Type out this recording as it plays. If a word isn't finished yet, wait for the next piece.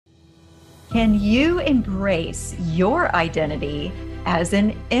Can you embrace your identity as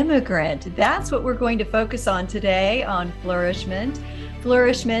an immigrant? That's what we're going to focus on today on Flourishment.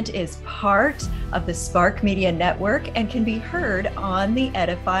 Flourishment is part of the Spark Media Network and can be heard on the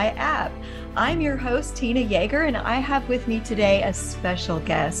Edify app. I'm your host, Tina Yeager, and I have with me today a special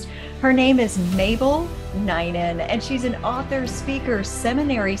guest. Her name is Mabel Ninan, and she's an author, speaker,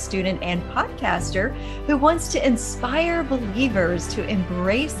 seminary student, and podcaster who wants to inspire believers to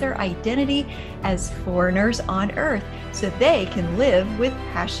embrace their identity as foreigners on earth so they can live with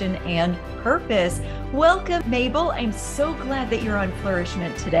passion and purpose. Welcome, Mabel. I'm so glad that you're on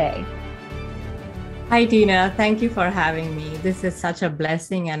Flourishment today. Hi, Tina. Thank you for having me. This is such a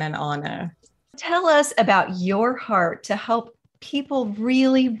blessing and an honor. Tell us about your heart to help people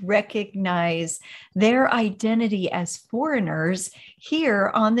really recognize their identity as foreigners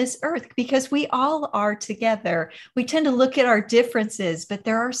here on this earth, because we all are together. We tend to look at our differences, but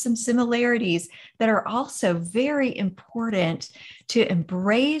there are some similarities that are also very important to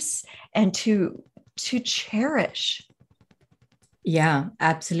embrace and to cherish. Yeah,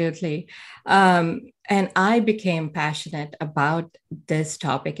 absolutely. And I became passionate about this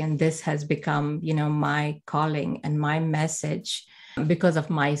topic, and this has become, my calling and my message because of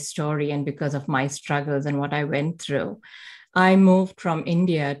my story and because of my struggles and what I went through. I moved from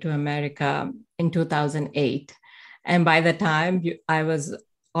India to America in 2008. And by the time I was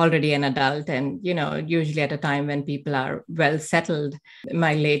already an adult and, usually at a time when people are well settled, in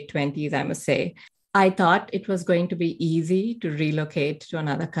my late 20s, I must say, I thought it was going to be easy to relocate to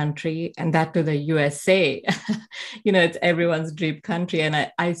another country, and that to the USA. It's everyone's dream country. And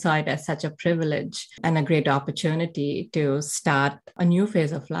I saw it as such a privilege and a great opportunity to start a new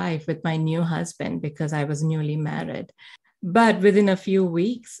phase of life with my new husband because I was newly married. But within a few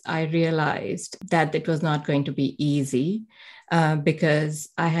weeks, I realized that it was not going to be easy because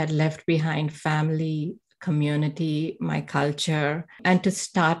I had left behind family, community, my culture, and to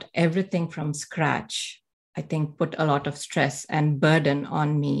start everything from scratch, I think put a lot of stress and burden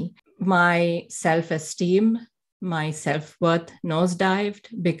on me. My self-esteem, my self-worth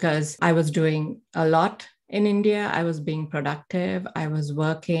nosedived because I was doing a lot in India. I was being productive. I was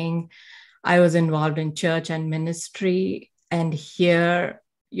working. I was involved in church and ministry. And here,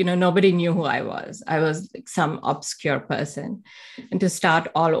 nobody knew who I was. I was like some obscure person. And to start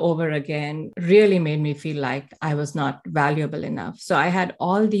all over again really made me feel like I was not valuable enough. So I had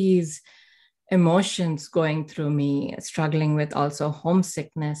all these emotions going through me, struggling with also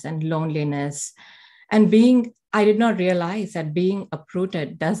homesickness and loneliness. And I did not realize that being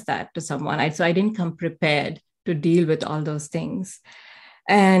uprooted does that to someone. So I didn't come prepared to deal with all those things.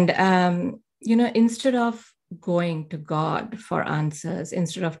 And, instead of going to God for answers,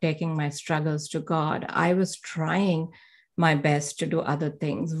 instead of taking my struggles to God, I was trying my best to do other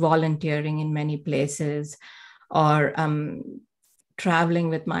things, volunteering in many places, or traveling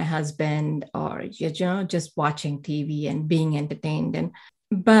with my husband, or just watching TV and being entertained.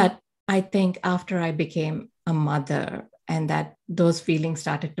 But I think after I became a mother, and that those feelings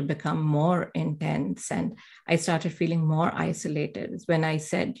started to become more intense, and I started feeling more isolated, is when I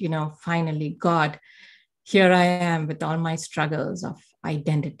said, finally, God, here I am with all my struggles of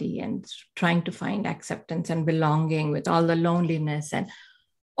identity and trying to find acceptance and belonging with all the loneliness and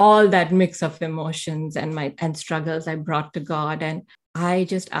all that mix of emotions and struggles I brought to God. And I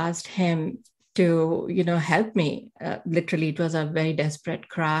just asked him to, help me. Literally, it was a very desperate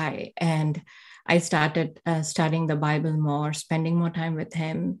cry. And I started studying the Bible more, spending more time with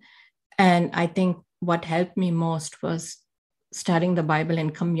him. And I think what helped me most was studying the Bible in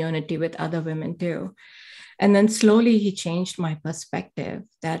community with other women too. And then slowly he changed my perspective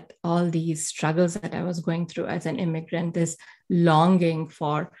that all these struggles that I was going through as an immigrant, this longing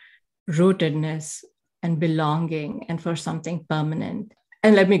for rootedness and belonging and for something permanent.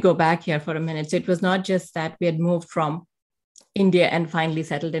 And let me go back here for a minute. So it was not just that we had moved from India and finally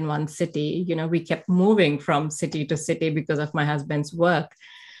settled in one city. We kept moving from city to city because of my husband's work.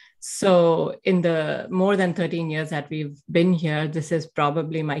 So in the more than 13 years that we've been here, this is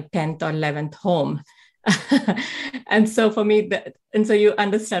probably my 10th or 11th home. And so for me, so you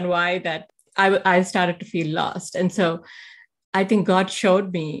understand why that I started to feel lost. And so I think God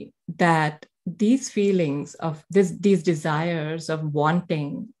showed me that these feelings of these desires of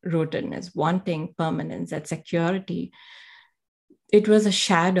wanting rootedness, wanting permanence, that security, it was a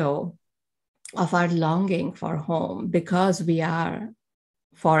shadow of our longing for home because we are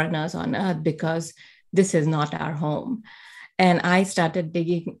foreigners on earth, because this is not our home. And I started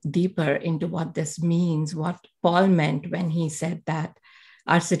digging deeper into what this means, what Paul meant when he said that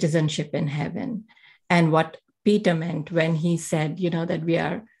our citizenship in heaven, and what Peter meant when he said, that we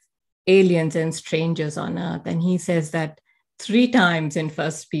are aliens and strangers on earth. And he says that 3 times in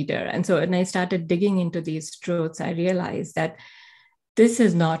First Peter. And so when I started digging into these truths, I realized that this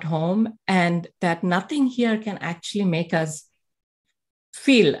is not home, and that nothing here can actually make us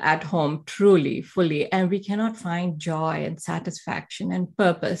feel at home truly, fully. And we cannot find joy and satisfaction and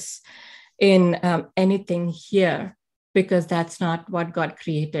purpose in anything here, because that's not what God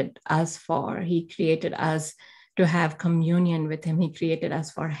created us for. He created us to have communion with him. He created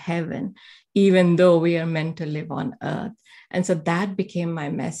us for heaven, even though we are meant to live on earth. And so that became my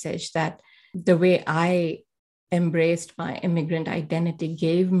message, that the way I embraced my immigrant identity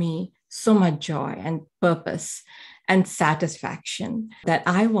gave me so much joy and purpose and satisfaction, that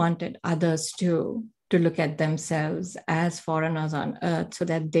I wanted others to look at themselves as foreigners on earth, so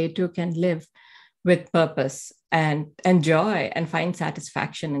that they too can live with purpose and joy and find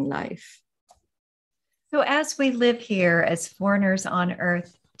satisfaction in life. So, as we live here as foreigners on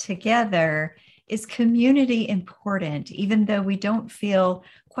earth together, is community important, even though we don't feel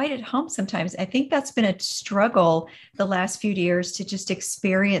quite at home sometimes? I think that's been a struggle the last few years, to just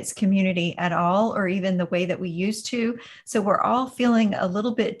experience community at all, or even the way that we used to. So we're all feeling a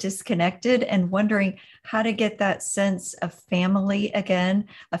little bit disconnected and wondering how to get that sense of family again,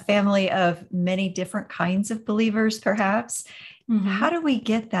 a family of many different kinds of believers, perhaps. Mm-hmm. How do we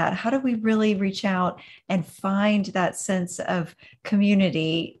get that? How do we really reach out and find that sense of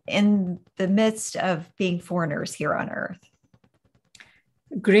community in the midst of being foreigners here on earth?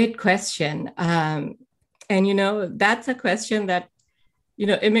 Great question. And, that's a question that,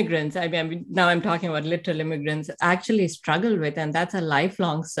 immigrants, now I'm talking about literal immigrants, actually struggle with, and that's a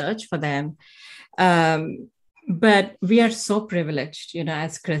lifelong search for them. But we are so privileged,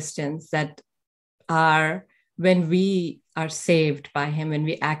 as Christians, that when we are saved by him, when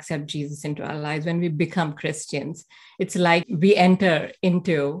we accept Jesus into our lives, when we become Christians, it's like we enter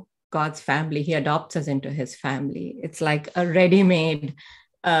into God's family. He adopts us into his family. It's like a ready-made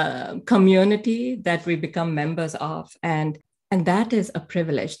community that we become members of. And that is a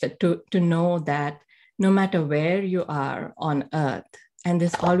privilege, that to know that no matter where you are on earth, and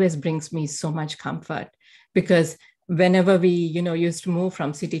this always brings me so much comfort, because whenever we, used to move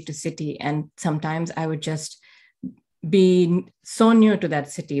from city to city, and sometimes I would just be so new to that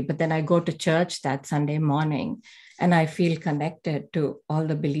city, but then I go to church that Sunday morning and I feel connected to all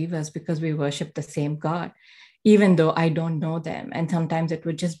the believers because we worship the same God, even though I don't know them. And sometimes it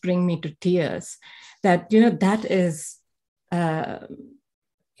would just bring me to tears, that, that is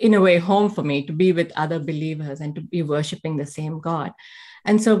in a way home for me, to be with other believers and to be worshiping the same God.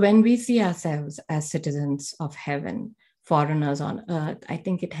 And so when we see ourselves as citizens of heaven, foreigners on earth, I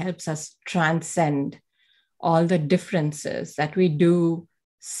think it helps us transcend all the differences that we do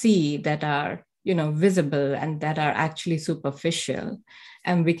see that are, visible and that are actually superficial.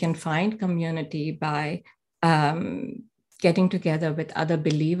 And we can find community by getting together with other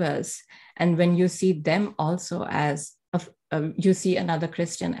believers. And when you see them also as, you see another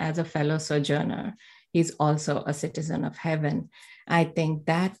Christian as a fellow sojourner, he's also a citizen of heaven. I think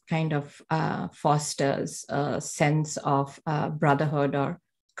that kind of fosters a sense of brotherhood or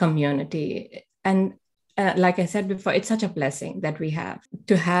community. And like I said before, it's such a blessing that we have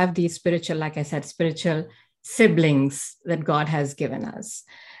to have these spiritual, like I said, spiritual siblings that God has given us.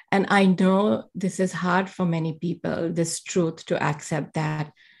 And I know this is hard for many people, this truth, to accept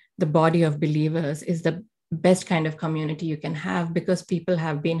that the body of believers is the best kind of community you can have, because people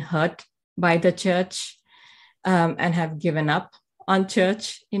have been hurt by the church and have given up on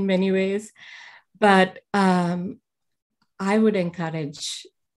church in many ways. But I would encourage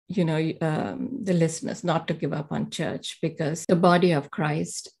the listeners not to give up on church, because the body of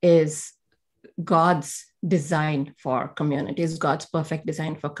Christ is God's design for community, is God's perfect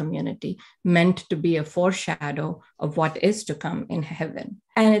design for community, meant to be a foreshadow of what is to come in heaven.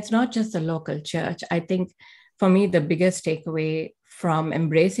 And it's not just the local church. I think for me, the biggest takeaway from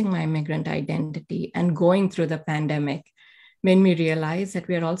embracing my immigrant identity and going through the pandemic made me realize that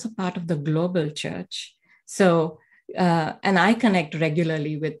we are also part of the global church. So and I connect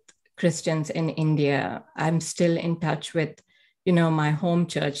regularly with Christians in India. I'm still in touch with, my home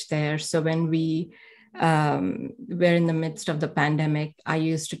church there. So when we were in the midst of the pandemic, I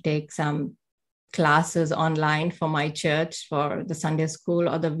used to take some classes online for my church, for the Sunday school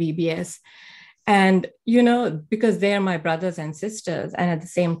or the VBS. And, because they're my brothers and sisters. And at the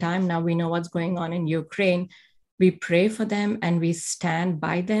same time, now we know what's going on in Ukraine. We pray for them and we stand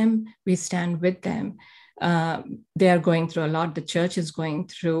by them. We stand with them. They are going through a lot. The church is going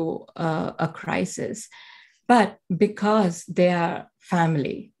through a crisis. But because they are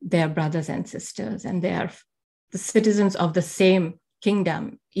family, they are brothers and sisters, and they are the citizens of the same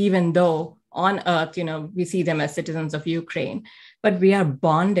kingdom, even though on earth, we see them as citizens of Ukraine, but we are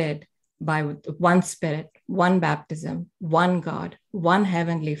bonded by one spirit, one baptism, one God, one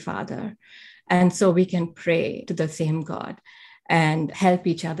heavenly Father. And so we can pray to the same God and help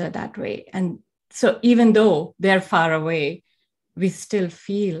each other that way. And so even though they're far away, we still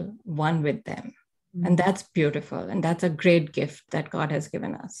feel one with them. And that's beautiful. And that's a great gift that God has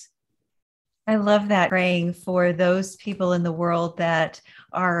given us. I love that, praying for those people in the world that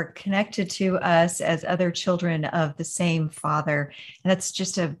are connected to us as other children of the same Father. And that's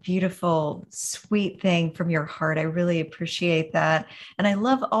just a beautiful, sweet thing from your heart. I really appreciate that. And I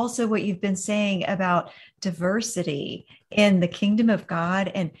love also what you've been saying about diversity in the kingdom of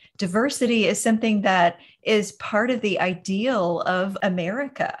God. And diversity is something that is part of the ideal of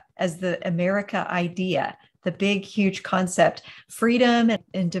America, as the America idea, the big, huge concept, freedom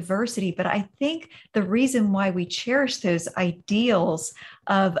and diversity. But I think the reason why we cherish those ideals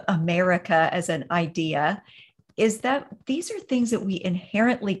of America as an idea is that these are things that we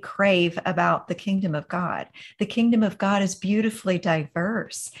inherently crave about the kingdom of God. The kingdom of God is beautifully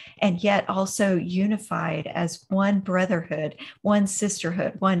diverse and yet also unified as one brotherhood, one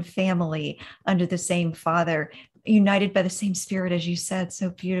sisterhood, one family under the same Father, united by the same Spirit, as you said so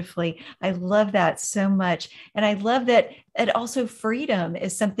beautifully. I love that so much. And I love that also freedom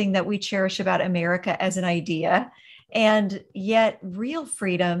is something that we cherish about America as an idea. And yet real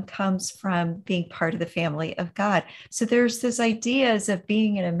freedom comes from being part of the family of God. So there's this ideas of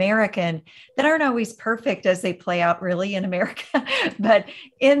being an American that aren't always perfect as they play out really in America, but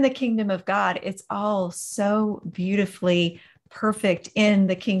in the kingdom of God, it's all so beautifully perfect in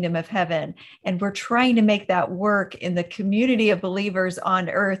the kingdom of heaven. And we're trying to make that work in the community of believers on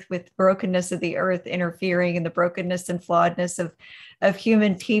earth, with brokenness of the earth interfering and the brokenness and flawedness of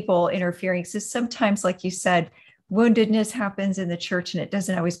human people interfering. So sometimes, like you said, woundedness happens in the church and it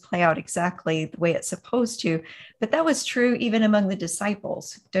doesn't always play out exactly the way it's supposed to. But that was true even among the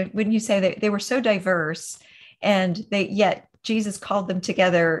disciples. Wouldn't you say that they were so diverse, and yet Jesus called them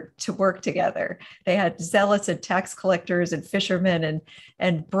together to work together? They had zealots and tax collectors and fishermen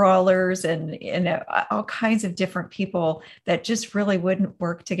and brawlers and all kinds of different people that just really wouldn't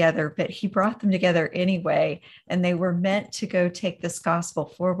work together, but he brought them together anyway, and they were meant to go take this gospel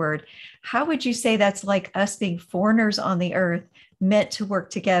forward. How would you say that's like us being foreigners on the earth, meant to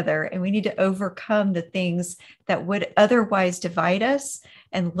work together, and we need to overcome the things that would otherwise divide us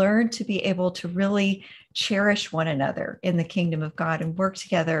and learn to be able to really cherish one another in the kingdom of God and work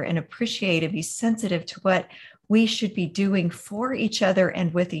together and appreciate and be sensitive to what we should be doing for each other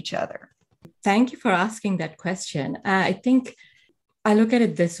and with each other? Thank you for asking that question. I think I look at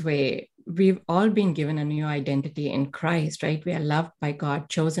it this way. We've all been given a new identity in Christ, right? We are loved by God,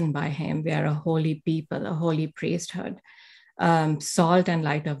 chosen by him. We are a holy people, a holy priesthood, salt and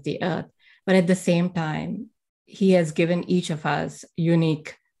light of the earth. But at the same time, he has given each of us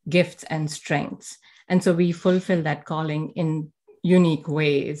unique gifts and strengths. And so we fulfill that calling in unique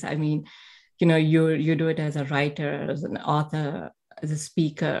ways. I mean, you do it as a writer, as an author, as a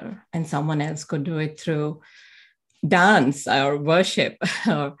speaker, and someone else could do it through dance or worship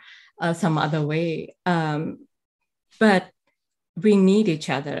or some other way. But we need each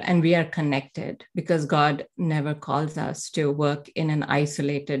other, and we are connected because God never calls us to work in an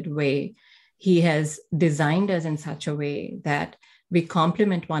isolated way. He has designed us in such a way that we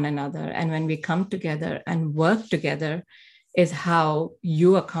complement one another. And when we come together and work together is how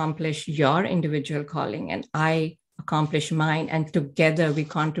you accomplish your individual calling and I accomplish mine. And together we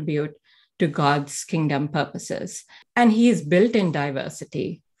contribute to God's kingdom purposes. And he's built in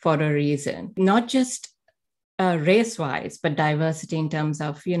diversity for a reason, not just race-wise, but diversity in terms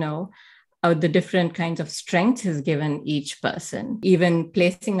of, the different kinds of strengths he's given each person, even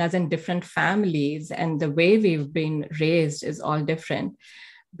placing us in different families, and the way we've been raised is all different.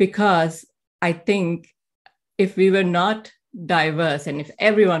 Because I think if we were not diverse and if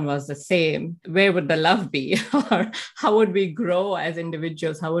everyone was the same, where would the love be? Or how would we grow as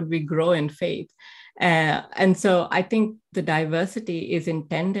individuals? How would we grow in faith? And so I think the diversity is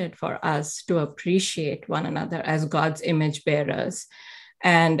intended for us to appreciate one another as God's image bearers,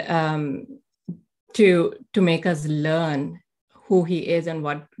 and to make us learn who he is and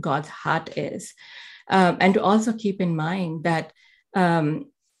what God's heart is. And to also keep in mind that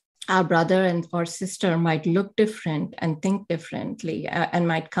our brother or sister might look different and think differently, and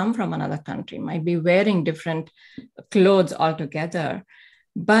might come from another country, might be wearing different clothes altogether.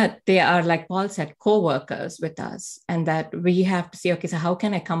 But they are, like Paul said, co-workers with us, and that we have to see, okay, so how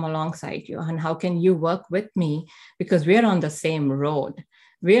can I come alongside you and how can you work with me? Because we're on the same road.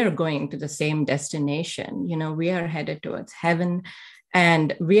 we are going to the same destination. We are headed towards heaven,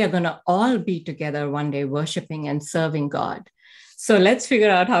 and we are going to all be together one day worshiping and serving God. So let's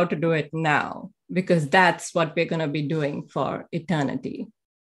figure out how to do it now, because that's what we're going to be doing for eternity.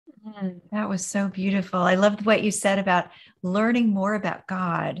 That was so beautiful. I loved what you said about learning more about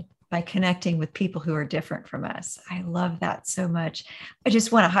God by connecting with people who are different from us. I love that so much. I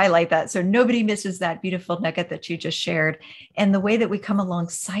just want to highlight that so nobody misses that beautiful nugget that you just shared. And the way that we come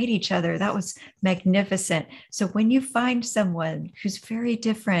alongside each other, that was magnificent. So when you find someone who's very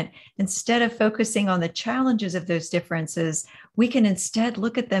different, instead of focusing on the challenges of those differences, we can instead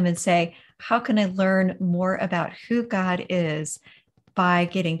look at them and say, how can I learn more about who God is by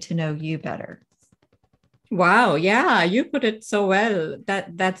getting to know you better? Wow. Yeah, you put it so well.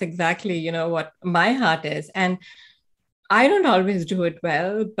 That's exactly, what my heart is. And I don't always do it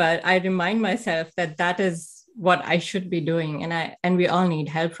well, but I remind myself that is what I should be doing. And we all need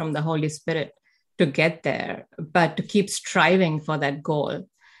help from the Holy Spirit to get there, but to keep striving for that goal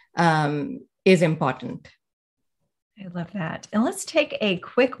is important. I love that. And let's take a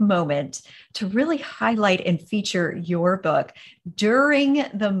quick moment to really highlight and feature your book during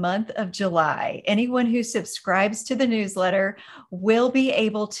the month of July. Anyone who subscribes to the newsletter will be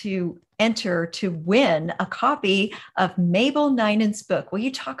able to enter to win a copy of Mabel Ninan's book. Will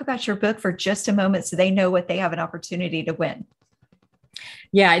you talk about your book for just a moment so they know what they have an opportunity to win?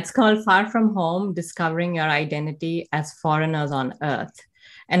 Yeah, it's called Far From Home, Discovering Your Identity as Foreigners on Earth.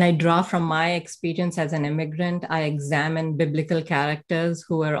 And I draw from my experience as an immigrant. I examine biblical characters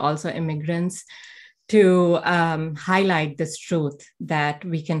who are also immigrants to highlight this truth that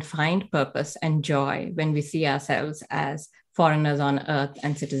we can find purpose and joy when we see ourselves as foreigners on earth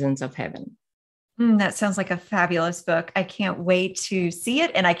and citizens of heaven. That sounds like a fabulous book. I can't wait to see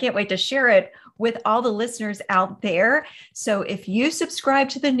it, and I can't wait to share it with all the listeners out there. So if you subscribe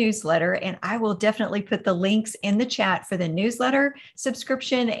to the newsletter, and I will definitely put the links in the chat for the newsletter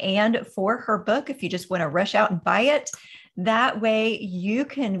subscription and for her book, if you just want to rush out and buy it, that way you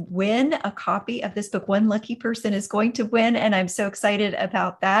can win a copy of this book. One lucky person is going to win, and I'm so excited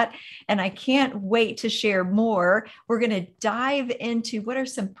about that. And I can't wait to share more. We're going to dive into what are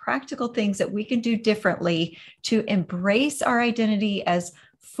some practical things that we can do differently to embrace our identity as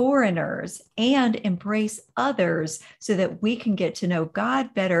foreigners and embrace others so that we can get to know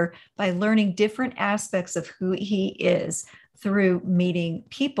God better by learning different aspects of who He is through meeting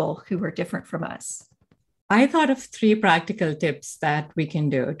people who are different from us. I thought of 3 practical tips that we can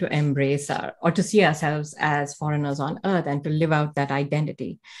do to embrace or to see ourselves as foreigners on earth and to live out that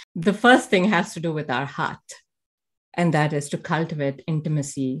identity. The first thing has to do with our heart, and that is to cultivate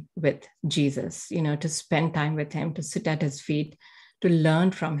intimacy with Jesus, to spend time with Him, to sit at His feet, to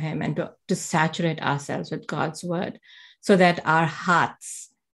learn from Him, and to saturate ourselves with God's word so that our hearts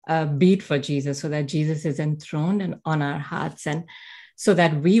beat for Jesus, so that Jesus is enthroned on our hearts, and so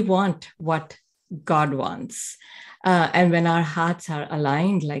that we want what God wants. And when our hearts are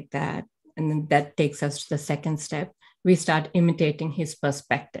aligned like that, and then that takes us to the second step, we start imitating His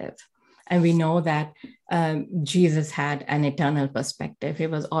perspective. And we know that Jesus had an eternal perspective. He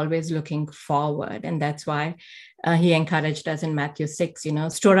was always looking forward. And that's why He encouraged us in Matthew 6,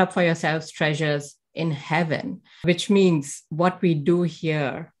 store up for yourselves treasures in heaven, which means what we do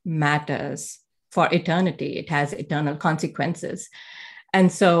here matters for eternity. It has eternal consequences. And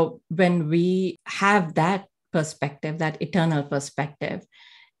so when we have that perspective, that eternal perspective,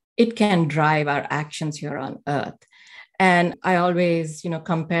 it can drive our actions here on earth. And I always,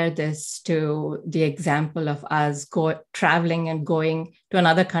 compare this to the example of us traveling and going to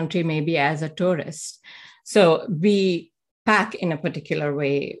another country, maybe as a tourist. So we pack in a particular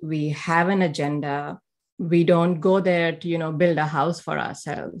way. We have an agenda. We don't go there to, build a house for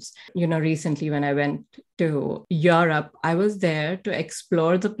ourselves. Recently when I went to Europe, I was there to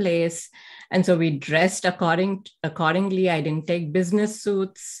explore the place. And so we dressed accordingly. I didn't take business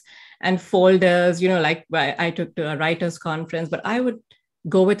suits and folders, like I took to a writer's conference, but I would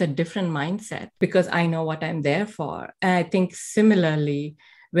go with a different mindset because I know what I'm there for. And I think similarly,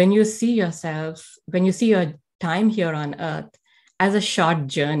 when you see your time here on earth as a short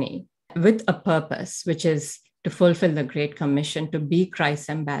journey, with a purpose, which is to fulfill the Great Commission, to be Christ's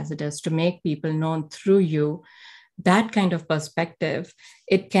ambassadors, to make people known through you, that kind of perspective,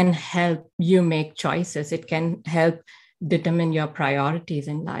 it can help you make choices. It can help determine your priorities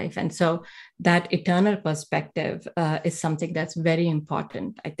in life. And so that eternal perspective is something that's very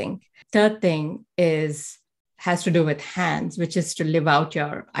important, I think. Third thing has to do with hands, which is to live out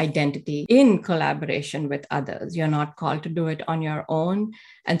your identity in collaboration with others. You're not called to do it on your own.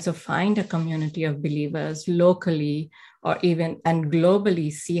 And so find a community of believers locally or even and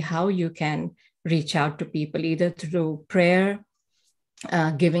globally see how you can reach out to people either through prayer,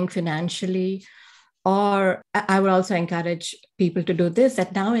 giving financially, or I would also encourage people to do this,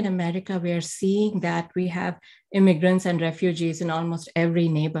 that now in America, we are seeing that we have immigrants and refugees in almost every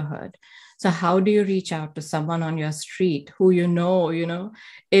neighborhood. So how do you reach out to someone on your street who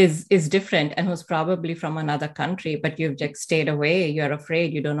is different and who's probably from another country, but you've just stayed away, you're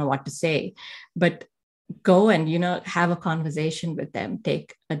afraid, you don't know what to say, but go and, have a conversation with them,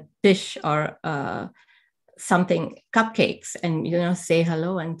 take a dish or something, cupcakes, and say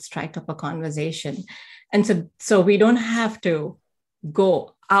hello and strike up a conversation. And so we don't have to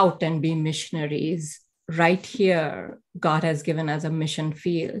go out and be missionaries. Right here, God has given us a mission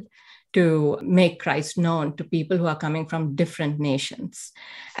field to make Christ known to people who are coming from different nations.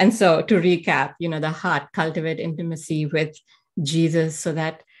 And so to recap, the heart, cultivate intimacy with Jesus so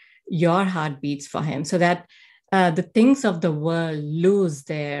that your heart beats for him, so that the things of the world lose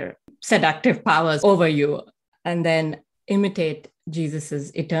their seductive powers over you, and then imitate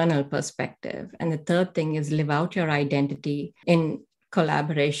Jesus's eternal perspective. And the third thing is live out your identity in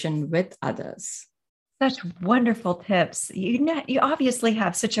collaboration with others. Such wonderful tips. You obviously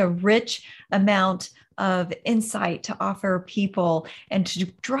have such a rich amount of insight to offer people and to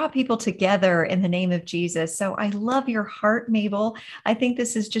draw people together in the name of Jesus. So I love your heart, Mabel. I think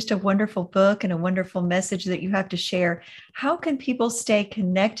this is just a wonderful book and a wonderful message that you have to share. How can people stay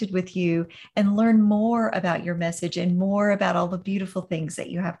connected with you and learn more about your message and more about all the beautiful things that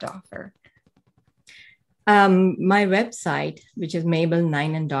you have to offer? My website, which is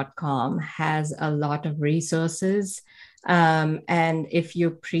mabelninan.com, has a lot of resources. And if you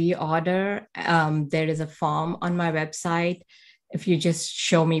pre-order, there is a form on my website. If you just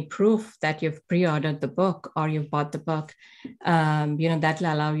show me proof that you've pre-ordered the book or you've bought the book,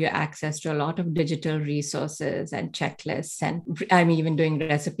 that'll allow you access to a lot of digital resources and checklists. And I'm even doing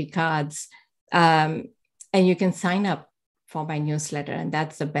recipe cards. And you can sign up for my newsletter. And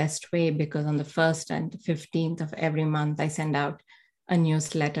that's the best way, because on the 1st and 15th of every month, I send out a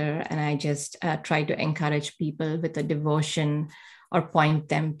newsletter, and I just try to encourage people with a devotion or point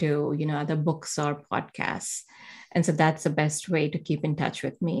them to, other books or podcasts. And so that's the best way to keep in touch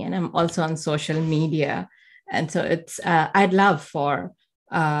with me. And I'm also on social media. And so it's, I'd love for,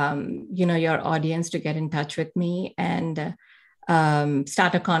 your audience to get in touch with me and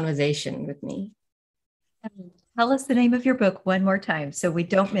start a conversation with me. Tell us the name of your book one more time so we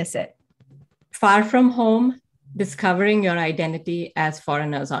don't miss it. Far From Home, Discovering Your Identity as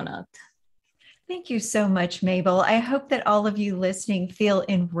Foreigners on Earth. Thank you so much, Mabel. I hope that all of you listening feel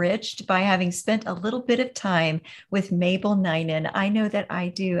enriched by having spent a little bit of time with Mabel Ninan. I know that I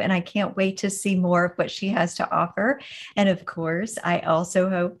do, and I can't wait to see more of what she has to offer. And of course, I also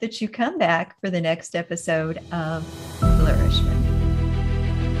hope that you come back for the next episode of Flourishment.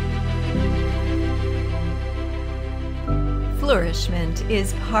 Flourishment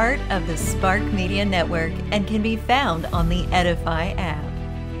is part of the Spark Media Network and can be found on the Edify app.